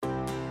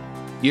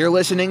You're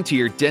listening to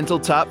your Dental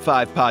Top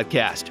 5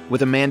 podcast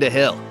with Amanda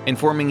Hill,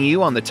 informing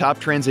you on the top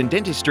trends in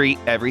dentistry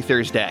every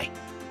Thursday.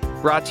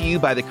 Brought to you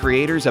by the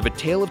creators of A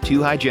Tale of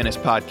Two Hygienists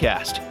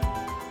podcast.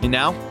 And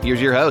now, here's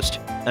your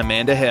host,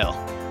 Amanda Hill.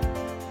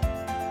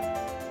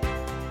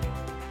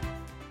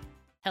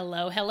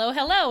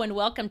 Hello, and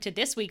welcome to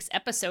this week's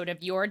episode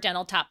of Your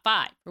Dental Top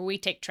 5, where we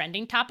take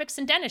trending topics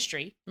in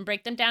dentistry and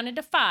break them down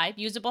into 5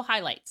 usable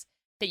highlights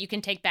that you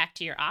can take back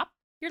to your op,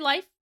 your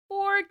life,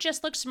 or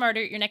just look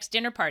smarter at your next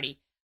dinner party.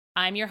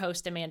 I'm your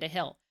host, Amanda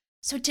Hill.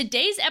 So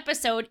today's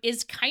episode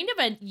is kind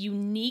of a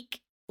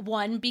unique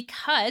one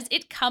because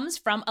it comes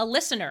from a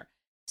listener.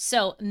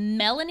 So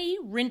Melanie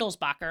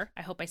Rindelsbacher,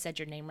 I hope I said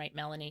your name right,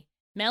 Melanie.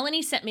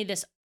 Melanie sent me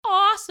this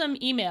awesome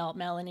email.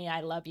 Melanie,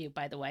 I love you,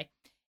 by the way.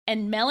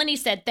 And Melanie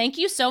said, "Thank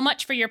you so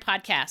much for your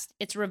podcast.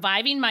 It's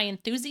reviving my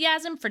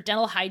enthusiasm for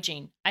dental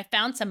hygiene. I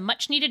found some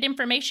much needed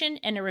information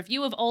and a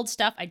review of old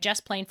stuff I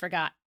just plain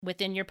forgot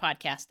within your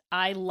podcast.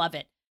 I love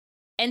it."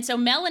 And so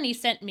Melanie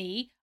sent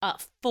me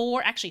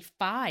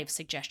 5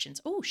 suggestions.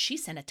 Oh, she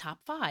sent a top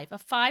 5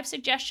 of 5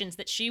 suggestions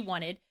that she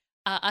wanted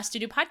us to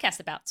do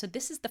podcasts about. So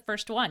this is the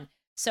first one.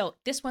 So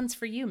this one's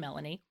for you,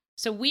 Melanie.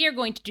 So we are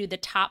going to do the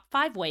top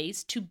 5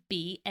 ways to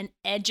be an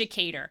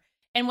educator.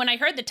 And when I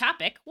heard the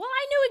topic, well,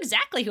 I knew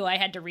exactly who I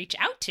had to reach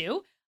out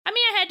to.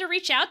 I had to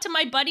reach out to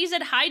my buddies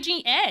at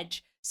Hygiene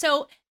Edge.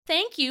 So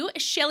thank you,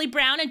 Shelly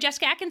Brown and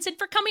Jessica Atkinson,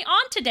 for coming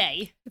on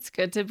today. It's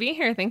good to be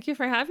here. Thank you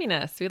for having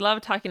us. We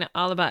love talking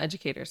all about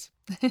educators.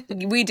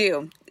 We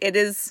do. It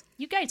is.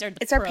 You guys are the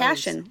It's pros. our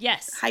passion.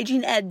 Yes.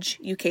 Hygiene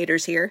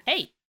educators here.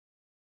 Hey.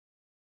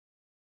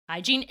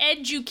 Hygiene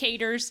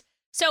educators.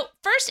 So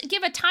first,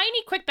 give a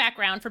tiny quick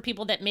background for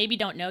people that maybe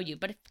don't know you.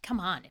 But come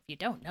on, if you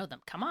don't know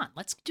them, come on.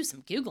 Let's do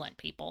some Googling,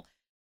 people.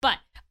 But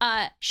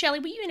Shelly,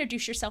 will you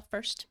introduce yourself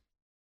first?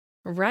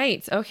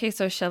 Right. Okay.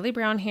 So Shelly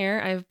Brown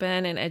here. I've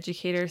been an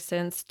educator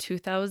since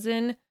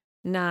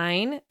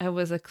 2009. I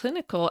was a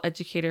clinical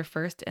educator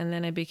first, and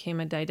then I became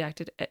a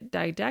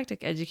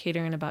didactic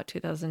educator in about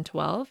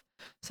 2012.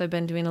 So I've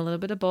been doing a little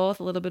bit of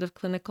both, a little bit of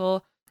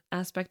clinical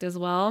aspect as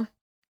well,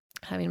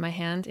 having my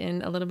hand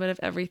in a little bit of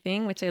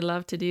everything, which I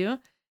love to do.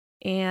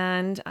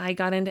 And I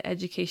got into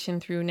education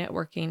through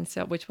networking,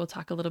 so which we'll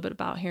talk a little bit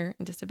about here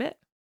in just a bit.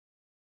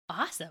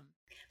 Awesome.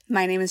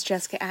 My name is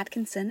Jessica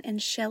Atkinson,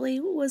 and Shelly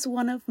was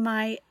one of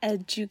my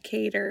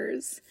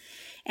educators.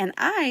 And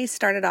I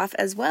started off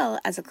as well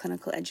as a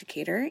clinical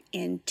educator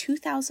in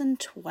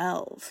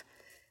 2012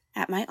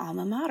 at my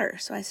alma mater.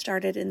 So I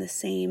started in the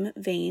same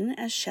vein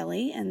as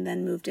Shelly and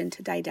then moved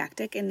into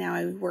didactic, and now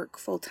I work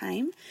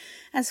full-time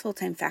as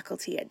full-time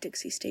faculty at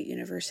Dixie State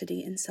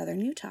University in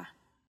Southern Utah.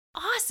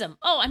 Awesome.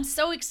 Oh, I'm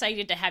so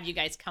excited to have you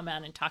guys come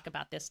on and talk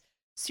about this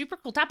super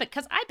cool topic,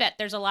 because I bet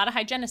there's a lot of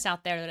hygienists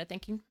out there that are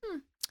thinking,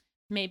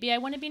 maybe I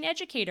want to be an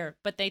educator,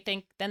 but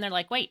then they're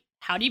like, wait,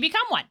 how do you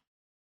become one?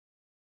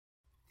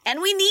 And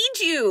we need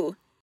you.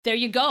 There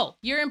you go.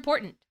 You're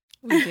important.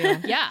 We do.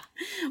 Yeah.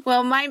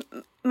 Well, my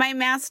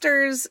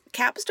master's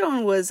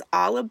capstone was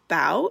all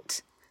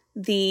about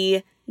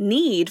the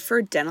need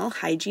for dental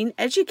hygiene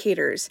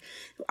educators.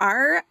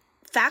 Our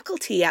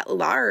faculty at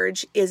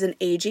large is an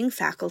aging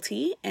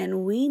faculty,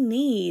 and we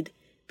need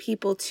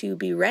people to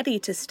be ready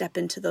to step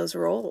into those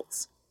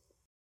roles.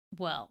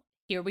 Well,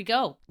 here we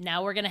go.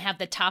 Now we're going to have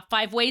the top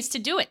 5 ways to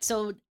do it.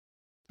 So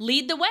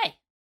lead the way.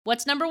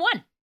 What's number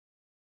 1?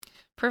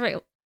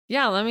 Perfect.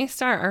 Yeah, let me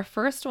start. Our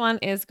first one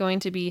is going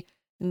to be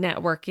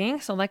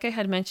networking. So like I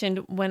had mentioned,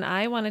 when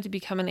I wanted to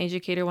become an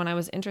educator, when I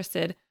was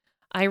interested,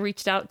 I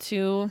reached out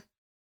to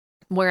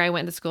where I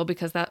went to school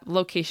because that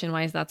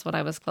location-wise, that's what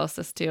I was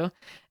closest to.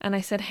 And I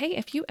said, hey,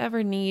 if you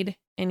ever need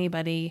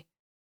anybody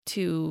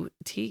to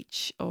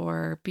teach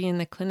or be in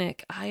the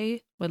clinic, I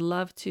would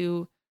love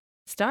to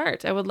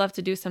start. I would love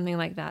to do something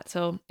like that.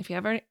 So if you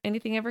ever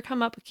anything ever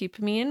come up, keep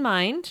me in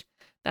mind.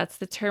 That's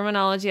the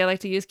terminology I like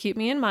to use, keep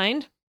me in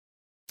mind.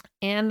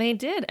 And they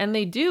did, and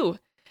they do.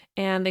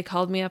 And they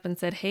called me up and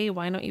said, hey,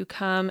 why don't you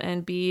come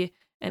and be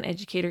an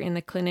educator in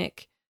the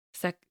clinic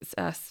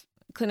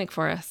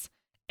for us?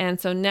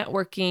 And so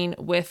networking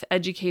with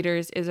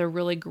educators is a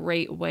really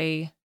great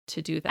way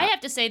to do that. I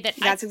have to say that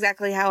That's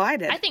exactly how I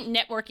did. I think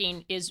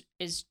networking is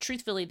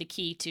truthfully the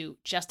key to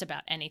just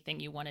about anything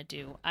you want to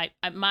do.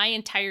 My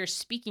entire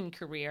speaking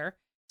career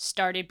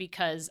started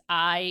because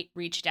I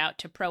reached out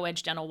to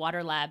ProEdge Dental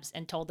Water Labs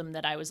and told them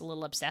that I was a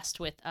little obsessed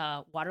with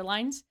water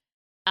lines.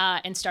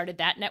 And started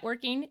that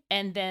networking.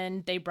 And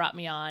then they brought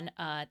me on.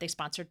 They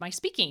sponsored my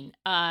speaking.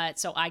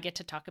 So I get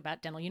to talk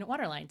about dental unit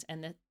water lines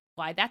and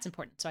why that's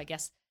important. So I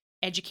guess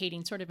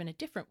educating sort of in a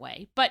different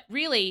way. But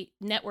really,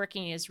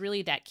 networking is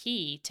really that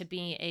key to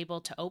being able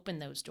to open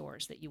those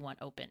doors that you want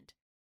opened.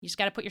 You just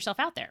got to put yourself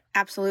out there.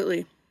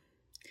 Absolutely.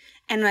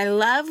 And I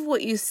love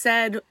what you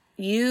said.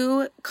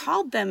 You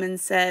called them and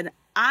said,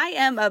 I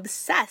am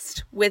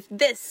obsessed with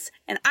this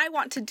and I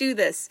want to do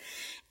this.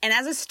 And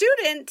as a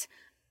student,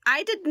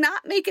 I did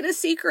not make it a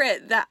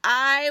secret that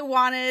I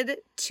wanted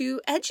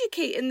to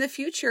educate in the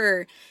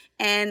future.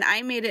 And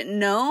I made it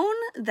known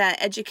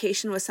that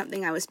education was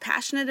something I was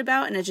passionate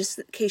about, and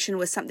education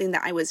was something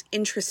that I was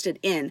interested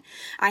in.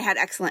 I had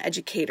excellent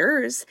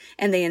educators,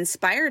 and they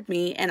inspired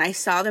me, and I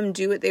saw them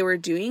do what they were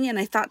doing, and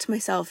I thought to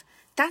myself,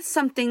 that's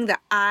something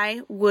that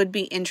I would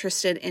be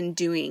interested in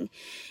doing.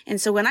 And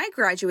so when I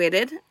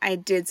graduated, I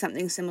did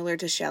something similar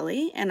to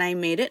Shelly, and I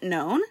made it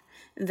known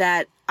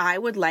that I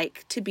would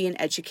like to be an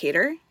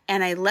educator,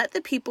 and I let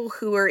the people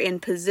who are in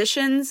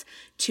positions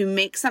to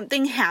make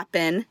something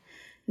happen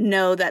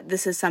know that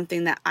this is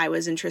something that I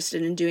was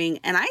interested in doing.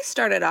 And I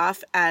started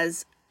off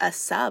as a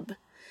sub.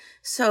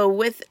 So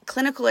with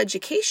clinical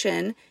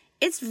education,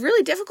 it's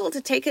really difficult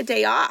to take a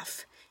day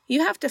off.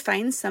 You have to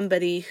find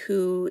somebody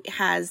who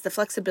has the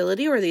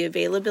flexibility or the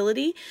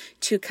availability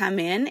to come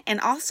in, and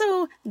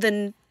also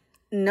the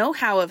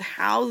know-how of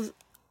how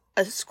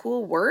a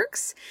school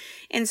works.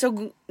 And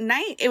so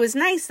it was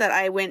nice that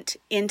I went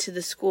into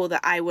the school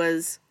that I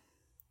was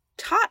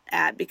taught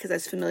at, because I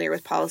was familiar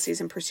with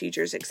policies and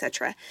procedures,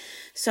 etc.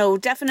 So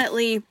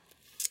definitely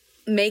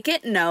make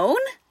it known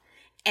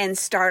and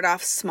start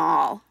off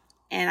small.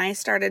 And I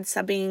started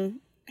subbing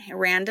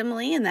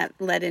randomly, and that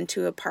led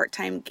into a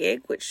part-time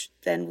gig, which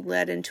then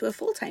led into a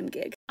full-time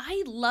gig.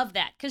 I love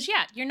that, because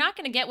you're not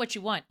going to get what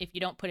you want if you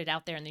don't put it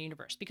out there in the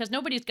universe, because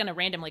nobody's going to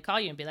randomly call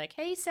you and be like,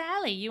 hey,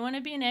 Sally, you want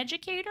to be an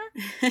educator?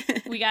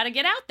 We got to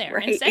get out there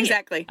and say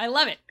exactly. It. I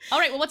love it. All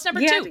right, well, what's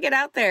number 2? You have to get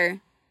out there.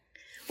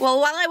 Well,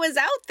 while I was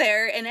out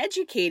there and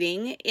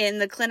educating in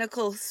the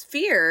clinical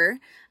sphere,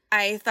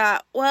 I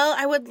thought, well,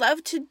 I would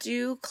love to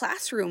do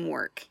classroom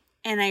work.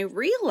 And I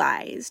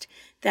realized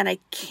that I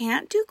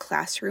can't do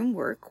classroom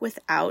work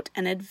without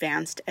an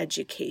advanced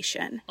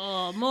education.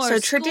 Oh, more so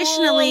school.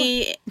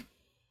 Traditionally,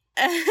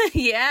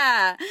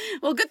 yeah.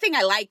 Well, good thing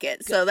I like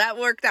it. So that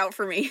worked out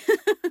for me.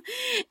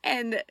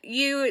 And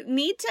you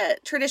need to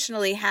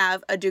traditionally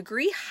have a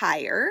degree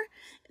higher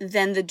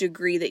than the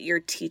degree that you're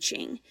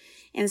teaching.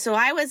 And so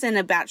I was in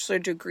a bachelor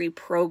degree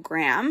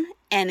program,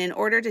 and in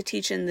order to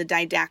teach in the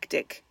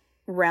didactic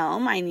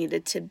realm, I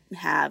needed to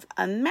have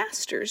a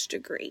master's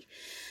degree.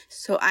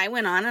 So I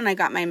went on and I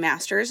got my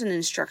master's in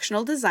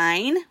instructional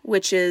design,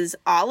 which is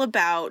all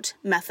about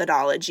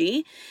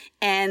methodology.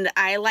 And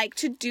I like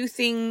to do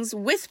things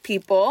with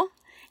people.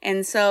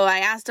 And so I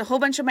asked a whole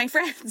bunch of my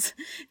friends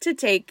to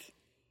take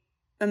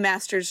a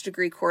master's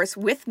degree course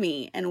with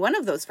me. And one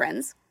of those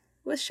friends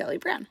was Shelly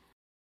Brown.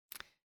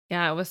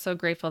 Yeah, I was so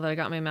grateful that I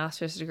got my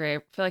master's degree. I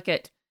feel like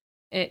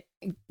it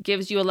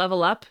gives you a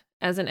level up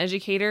as an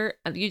educator.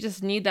 You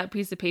just need that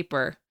piece of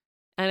paper.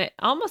 And it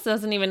almost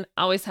doesn't even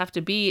always have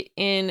to be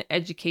in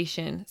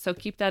education. So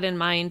keep that in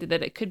mind,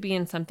 that it could be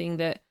in something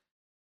that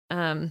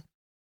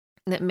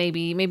that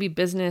maybe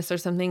business or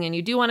something, and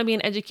you do want to be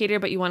an educator,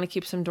 but you want to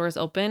keep some doors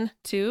open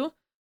too.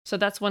 So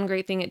that's one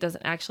great thing. It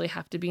doesn't actually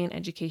have to be in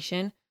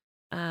education.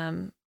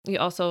 You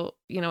also,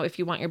 if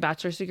you want your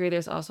bachelor's degree,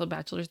 there's also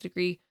bachelor's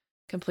degree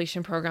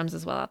completion programs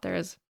as well out there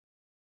as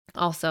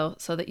also,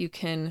 so that you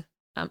can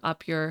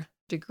up your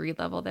degree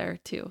level there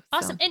too.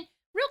 Awesome. So. And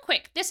real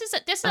quick, this is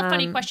a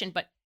funny question,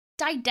 but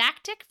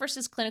didactic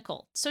versus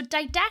clinical. So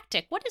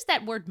didactic, what does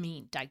that word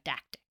mean,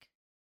 didactic?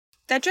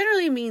 That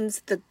generally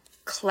means the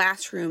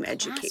classroom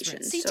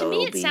education. See, so to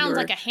me, it sounds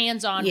like a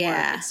hands-on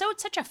word.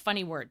 It's such a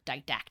funny word,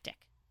 didactic.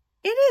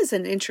 It is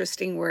an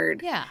interesting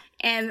word. Yeah.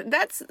 And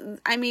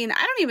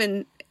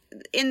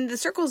in the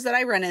circles that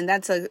I run in,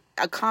 that's a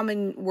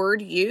common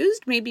word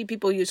used. Maybe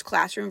people use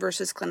classroom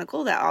versus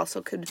clinical. That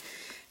also could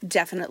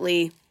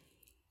definitely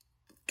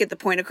get the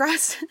point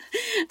across.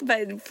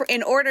 But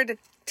in order to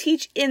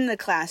teach in the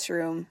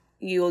classroom,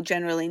 you'll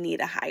generally need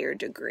a higher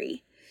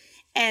degree.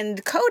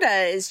 And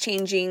CODA is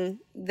changing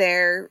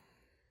their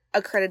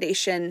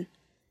accreditation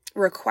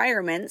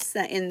requirements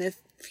that in the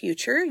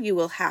future you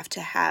will have to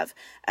have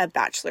a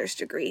bachelor's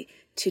degree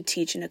to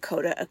teach in a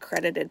CODA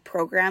accredited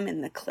program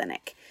in the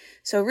clinic.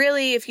 So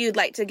really, if you'd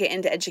like to get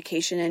into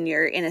education and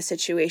you're in a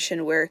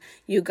situation where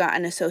you got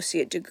an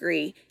associate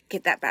degree,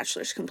 get that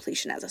bachelor's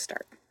completion as a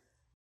start.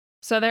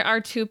 So there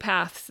are 2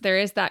 paths. There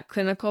is that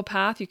clinical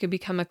path. You could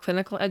become a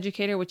clinical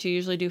educator, which you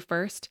usually do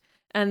first.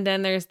 And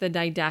then there's the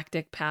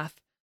didactic path,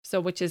 so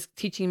which is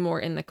teaching more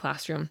in the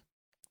classroom.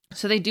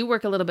 So they do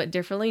work a little bit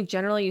differently.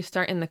 Generally, you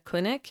start in the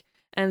clinic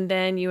and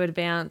then you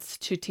advance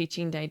to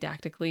teaching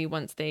didactically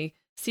once they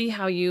see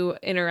how you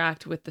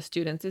interact with the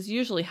students is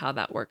usually how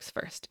that works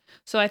first.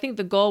 So I think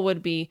the goal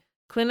would be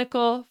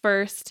clinical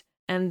first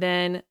and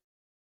then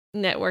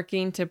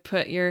networking to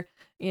put your,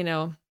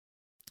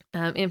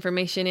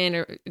 information in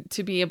or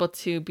to be able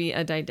to be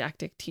a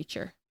didactic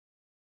teacher.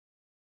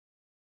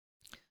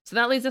 So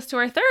that leads us to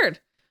our third,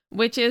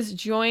 which is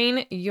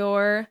join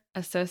your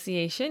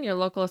association, your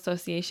local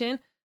association.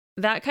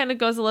 That kind of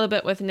goes a little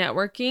bit with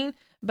networking,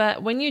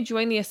 but when you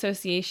join the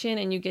association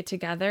and you get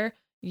together,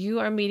 you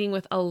are meeting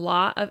with a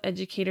lot of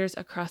educators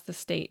across the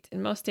state.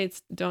 And most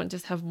states don't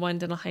just have one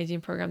dental hygiene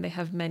program, they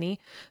have many.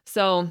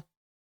 So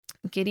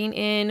getting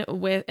in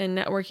with and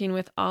networking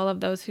with all of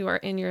those who are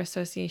in your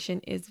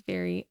association is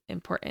very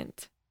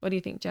important. What do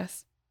you think,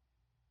 Jess?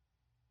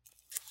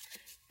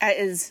 That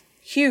is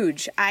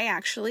huge. I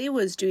actually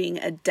was doing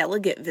a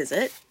delegate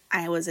visit.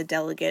 I was a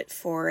delegate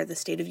for the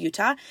state of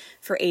Utah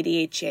for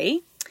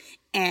ADHA,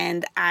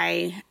 and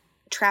I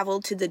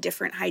traveled to the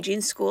different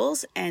hygiene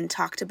schools and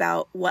talked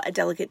about what a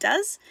delegate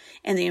does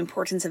and the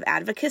importance of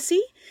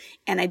advocacy.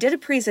 And I did a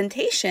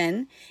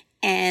presentation,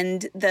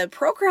 and the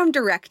program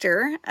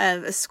director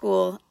of a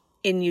school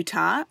in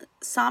Utah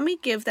saw me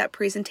give that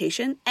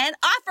presentation and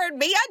offered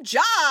me a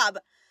job.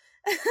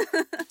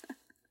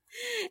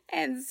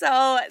 And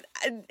so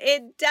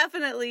it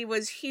definitely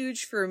was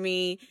huge for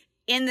me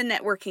in the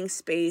networking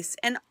space.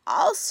 And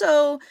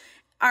also,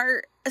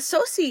 our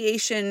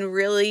association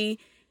really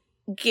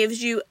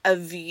gives you a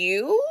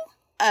view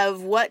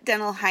of what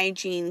dental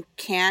hygiene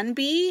can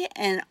be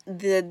and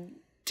the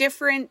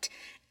different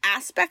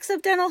aspects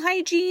of dental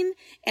hygiene,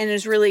 and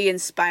is really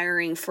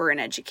inspiring for an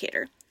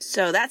educator.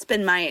 So that's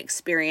been my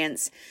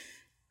experience.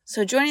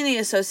 So joining the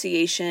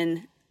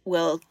association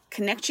will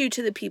connect you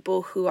to the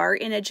people who are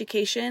in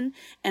education,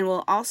 and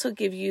will also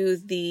give you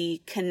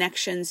the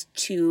connections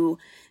to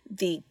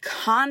the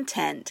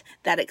content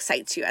that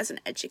excites you as an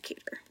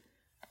educator.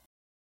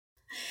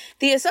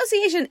 The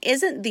association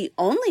isn't the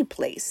only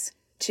place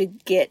to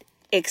get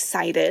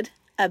excited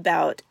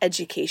about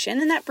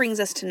education, and that brings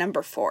us to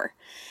number 4.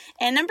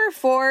 And number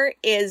 4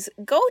 is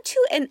go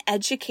to an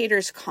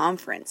educator's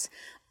conference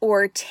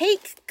or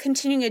take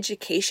continuing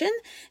education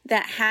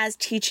that has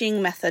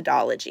teaching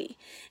methodology.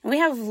 And we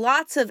have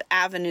lots of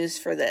avenues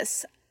for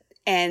this.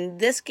 And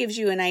this gives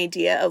you an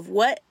idea of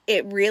what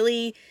it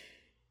really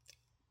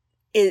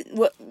is,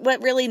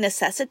 what really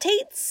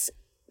necessitates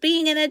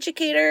being an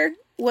educator,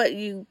 what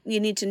you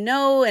need to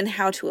know and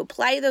how to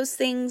apply those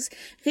things.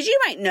 Because you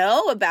might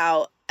know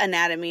about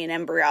anatomy and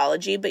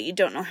embryology, but you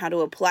don't know how to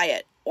apply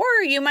it. Or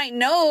you might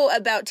know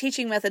about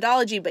teaching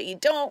methodology, but you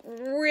don't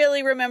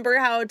really remember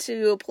how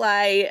to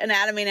apply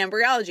anatomy and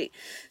embryology.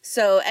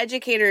 So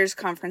educators'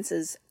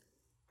 conferences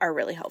are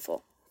really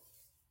helpful.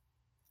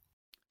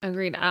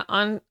 Agreed.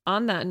 On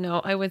that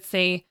note, I would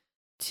say,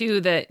 too,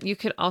 that you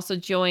could also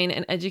join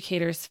an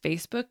educator's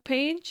Facebook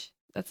page.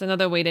 That's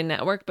another way to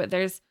network, but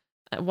there's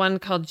one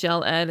called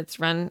Gel Ed. It's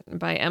run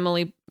by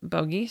Emily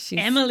Bogey. She's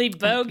Emily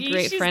Bogey, a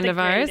great she's friend the of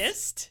ours.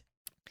 greatest.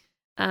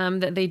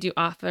 That they do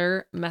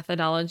offer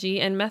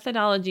methodology, and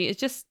methodology is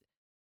just,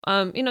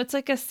 it's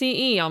like a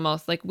CE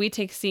almost. Like we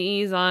take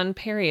CEs on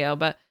perio,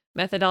 but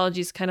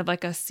methodology is kind of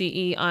like a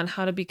CE on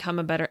how to become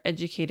a better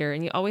educator.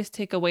 And you always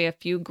take away a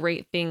few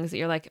great things that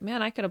you're like,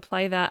 man, I could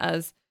apply that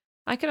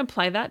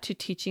to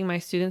teaching my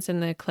students in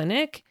the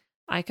clinic.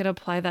 I could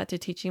apply that to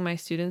teaching my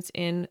students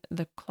in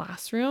the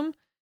classroom.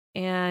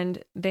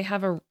 And they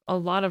have a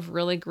lot of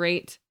really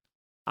great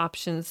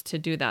options to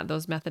do that,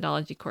 those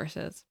methodology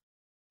courses.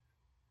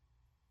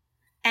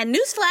 And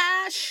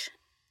newsflash,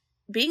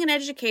 being an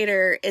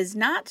educator is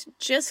not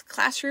just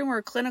classroom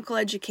or clinical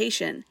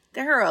education.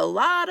 There are a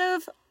lot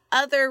of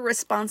other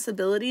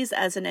responsibilities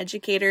as an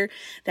educator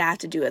that have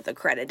to do with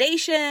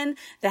accreditation,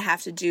 that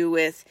have to do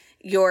with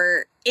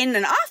in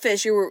an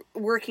office, you're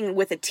working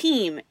with a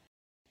team.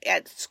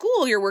 At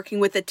school, you're working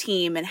with a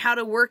team and how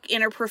to work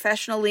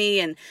interprofessionally.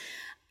 And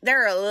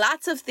there are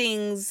lots of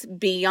things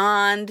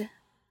beyond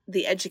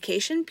the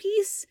education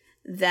piece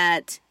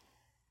that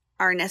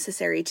are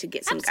necessary to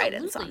get some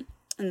guidance on.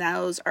 And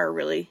those are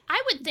really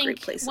I would think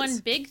great places. One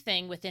big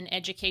thing within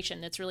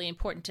education that's really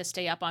important to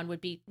stay up on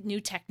would be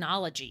new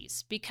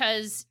technologies,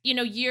 because,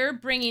 you're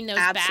bringing those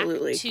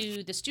Absolutely. back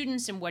to the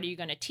students, and what are you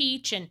going to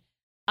teach? And,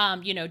 are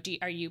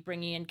you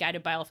bringing in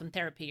guided biofilm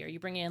therapy? Are you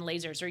bringing in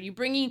lasers? Are you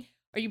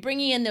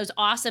bringing in those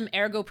awesome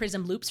Ergo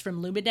Prism loops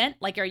from Lumident?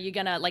 Like, are you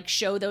going to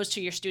show those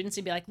to your students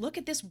and be like, look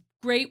at this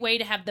great way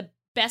to have the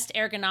best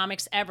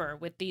ergonomics ever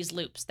with these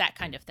loops, that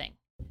kind of thing.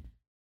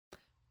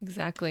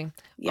 Exactly.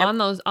 Yep.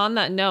 On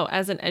that note,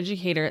 as an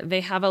educator,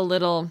 they have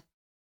on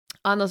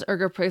those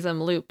Ergo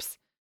Prism loops,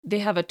 they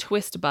have a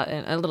twist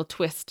button, a little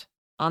twist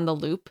on the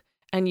loop,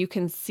 and you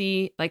can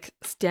see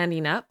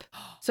standing up.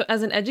 So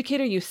as an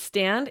educator, you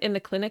stand in the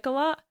clinic a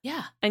lot.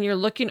 Yeah. And you're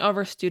looking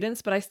over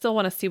students, but I still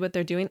want to see what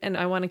they're doing, and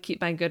I want to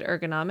keep my good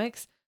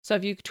ergonomics. So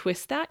if you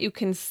twist that, you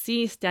can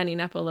see standing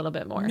up a little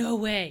bit more. No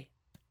way.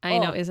 I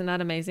know. Isn't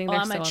that amazing? Well,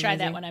 I'm going to try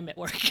that when I'm at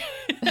work.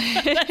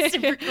 That's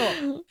super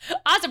cool.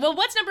 Awesome. Well,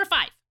 what's number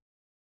 5?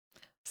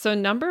 So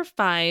number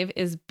 5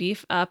 is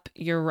beef up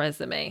your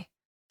resume.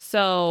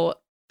 So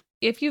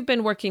if you've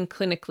been working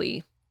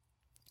clinically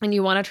and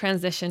you want to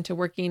transition to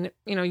working,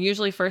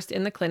 usually first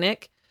in the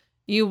clinic,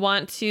 you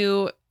want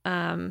to,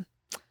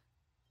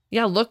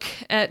 look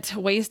at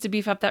ways to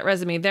beef up that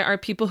resume. There are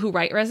people who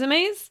write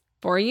resumes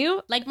for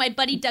you. Like my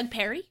buddy Doug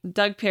Perry.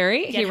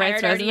 He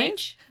writes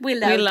resumes. We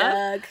love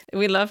Doug.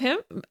 We love him.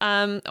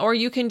 Or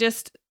you can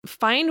just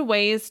find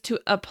ways to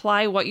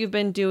apply what you've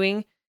been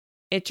doing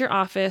at your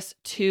office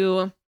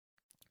to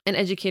an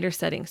educator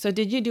setting. So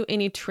did you do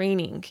any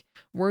training?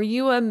 Were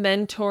you a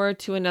mentor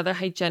to another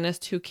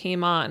hygienist who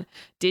came on?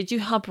 Did you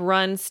help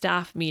run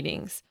staff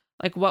meetings?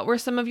 What were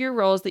some of your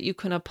roles that you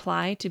can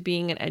apply to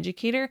being an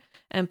educator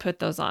and put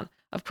those on?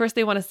 Of course,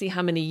 they want to see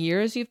how many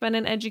years you've been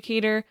an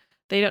educator,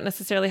 They don't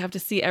necessarily have to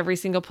see every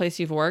single place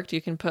you've worked.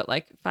 You can put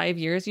like 5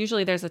 years.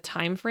 Usually there's a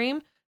time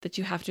frame that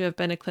you have to have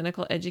been a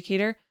clinical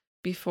educator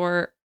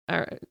before,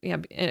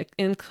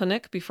 in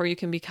clinic before you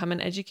can become an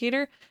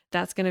educator.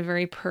 That's going to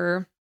vary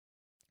per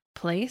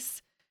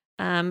place.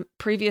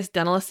 Previous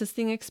dental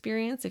assisting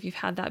experience, if you've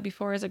had that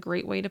before, is a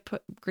great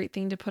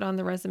thing to put on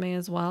the resume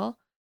as well.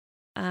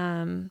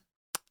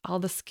 All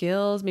the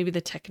skills, maybe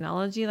the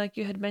technology, like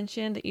you had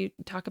mentioned, that you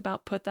talk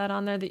about, put that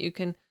on there, that you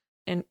can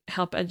and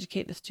help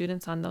educate the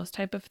students on those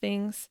type of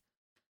things.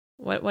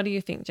 What do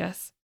you think,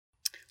 Jess?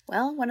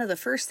 Well, one of the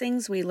first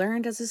things we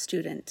learned as a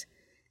student,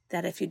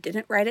 that if you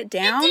didn't write it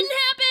down, it didn't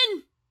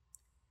happen.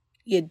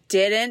 You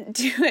didn't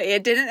do it.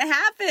 It didn't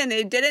happen.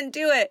 It didn't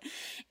do it.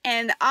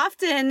 And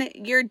often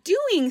you're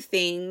doing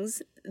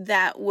things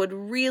that would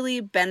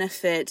really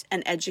benefit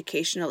an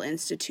educational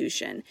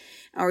institution,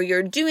 or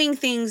you're doing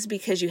things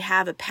because you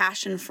have a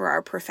passion for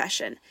our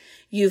profession.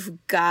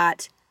 You've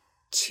got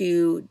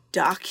to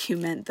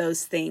document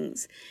those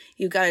things.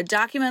 You've got to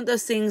document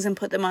those things and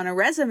put them on a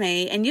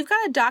resume. And you've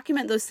got to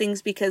document those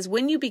things because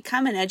when you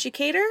become an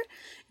educator,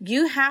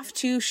 you have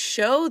to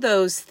show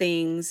those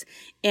things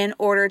in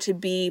order to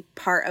be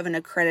part of an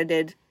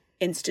accredited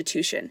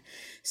institution.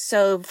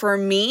 So for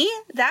me,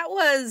 that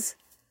was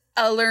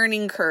a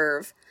learning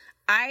curve.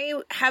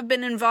 I have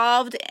been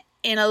involved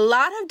in a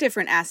lot of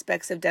different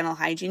aspects of dental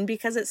hygiene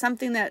because it's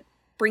something that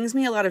brings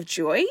me a lot of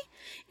joy,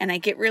 and I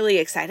get really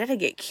excited. I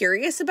get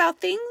curious about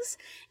things.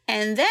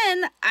 And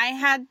then I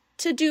had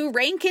to do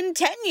rank and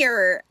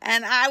tenure,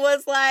 and I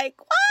was like,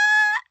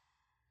 what?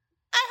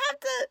 I have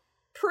to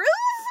prove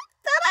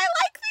that I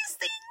like these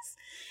things?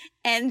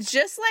 And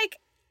just like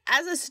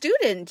as a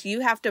student, you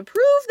have to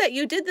prove that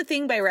you did the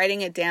thing by writing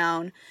it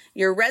down.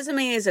 Your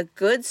resume is a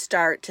good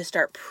start to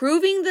start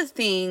proving the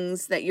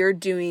things that you're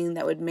doing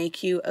that would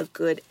make you a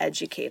good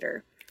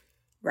educator.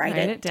 Write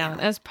it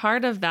down. As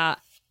part of that,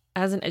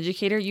 as an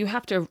educator, you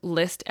have to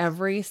list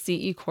every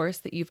CE course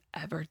that you've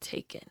ever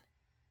taken.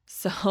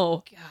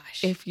 So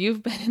if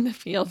you've been in the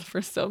field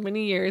for so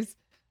many years,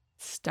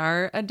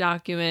 start a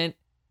document.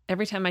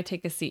 Every time I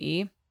take a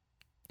CE,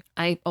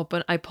 I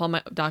pull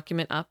my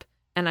document up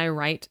and I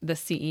write the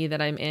CE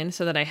that I'm in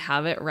so that I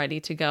have it ready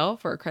to go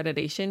for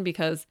accreditation,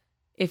 because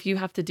if you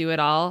have to do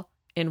it all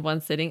in one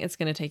sitting, it's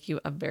going to take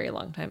you a very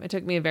long time. It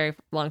took me a very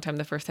long time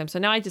the first time. So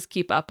now I just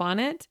keep up on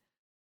it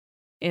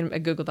in a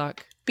Google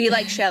Doc. Be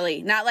like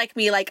Shelly, not like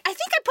me. Like, I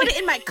think I put it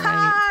in my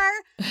car.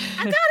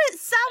 I got it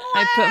somewhere.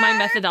 I put my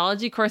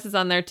methodology courses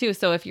on there too.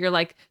 So if you're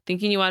like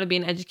thinking you want to be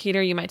an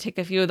educator, you might take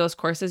a few of those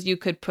courses. You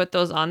could put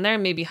those on there,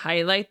 maybe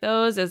highlight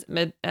those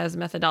as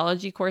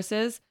methodology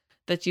courses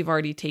that you've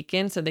already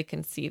taken, so they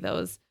can see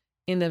those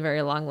in the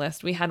very long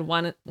list. We had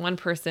one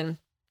person,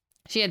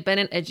 she had been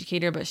an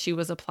educator, but she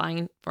was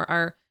applying for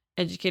our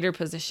educator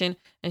position,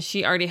 and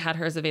she already had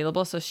hers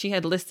available. So she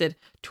had listed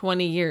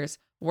 20 years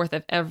worth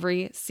of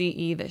every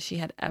CE that she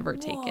had ever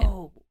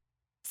taken.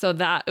 So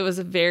that it was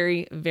a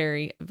very,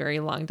 very, very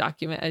long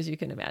document, as you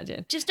can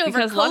imagine. Just over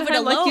COVID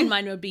alone,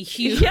 mine would be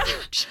huge. Yeah,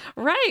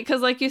 right.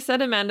 Because like you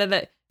said, Amanda,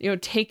 that,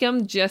 take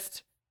them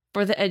just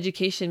for the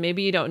education.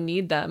 Maybe you don't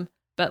need them,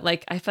 but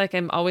like, I feel like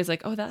I'm always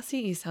like, oh, that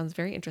CE sounds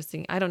very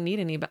interesting. I don't need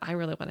any, but I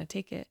really want to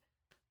take it.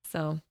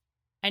 So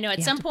I know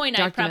at some point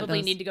I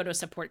probably need to go to a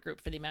support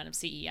group for the amount of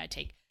CE I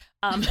take.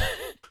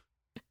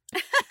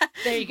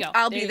 There you go.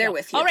 I'll be there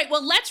with you. All right.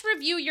 Well, let's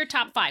review your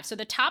top 5. So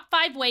the top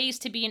 5 ways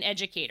to be an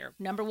educator.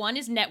 Number 1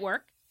 is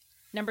network.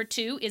 Number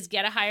 2 is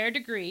get a higher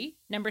degree.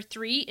 Number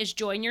 3 is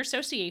join your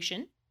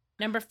association.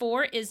 Number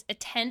 4 is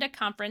attend a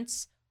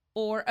conference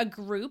or a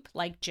group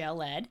like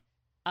Gel Ed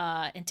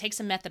and take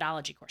some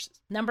methodology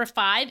courses. Number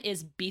 5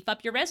 is beef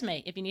up your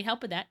resume. If you need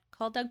help with that,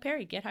 call Doug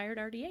Perry. Get hired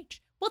RDH.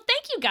 Well,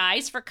 thank you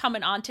guys for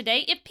coming on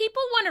today. If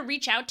people want to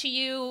reach out to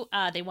you,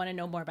 they want to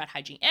know more about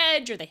Hygiene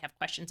Edge, or they have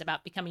questions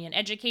about becoming an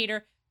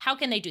educator, how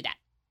can they do that?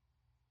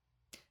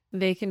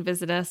 They can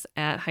visit us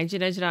at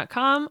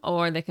hygieneedge.com,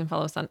 or they can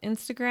follow us on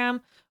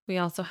Instagram. We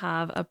also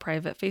have a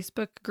private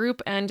Facebook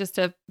group and just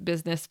a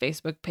business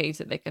Facebook page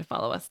that they can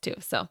follow us too.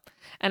 So,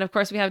 and of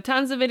course, we have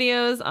tons of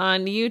videos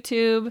on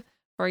YouTube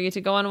for you to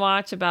go and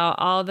watch about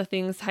all the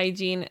things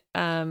hygiene.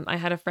 I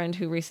had a friend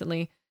who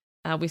recently,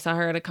 we saw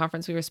her at a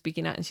conference we were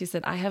speaking at, and she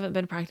said, I haven't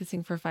been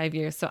practicing for 5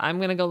 years, so I'm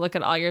going to go look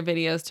at all your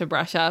videos to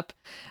brush up.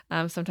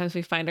 Sometimes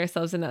we find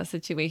ourselves in that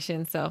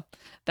situation. So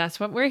that's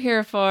what we're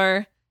here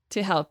for,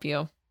 to help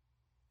you.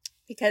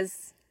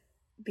 Because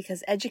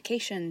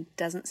education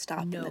doesn't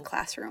stop in the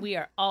classroom. We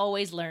are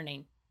always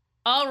learning.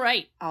 All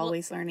right.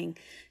 Always learning.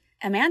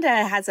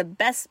 Amanda has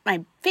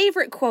my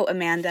favorite quote,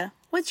 Amanda.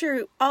 What's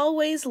your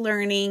always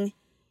learning,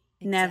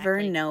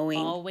 never knowing?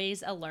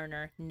 Always a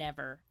learner,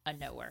 never a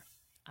knower.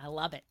 I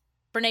love it.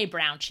 Brene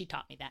Brown, she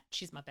taught me that.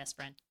 She's my best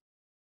friend.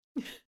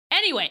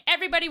 Anyway,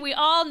 everybody, we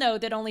all know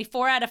that only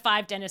 4 out of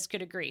 5 dentists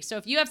could agree. So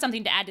if you have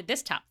something to add to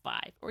this top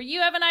 5, or you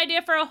have an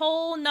idea for a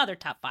whole nother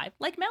top 5,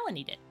 like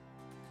Melanie did,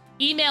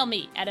 email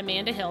me at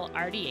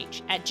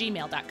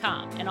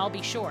amandahilldh@gmail.com, and I'll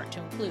be sure to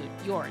include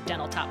your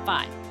dental top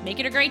 5. Make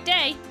it a great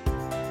day.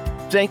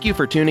 Thank you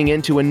for tuning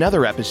in to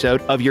another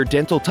episode of your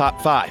Dental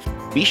Top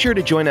 5. Be sure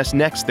to join us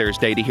next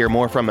Thursday to hear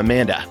more from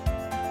Amanda.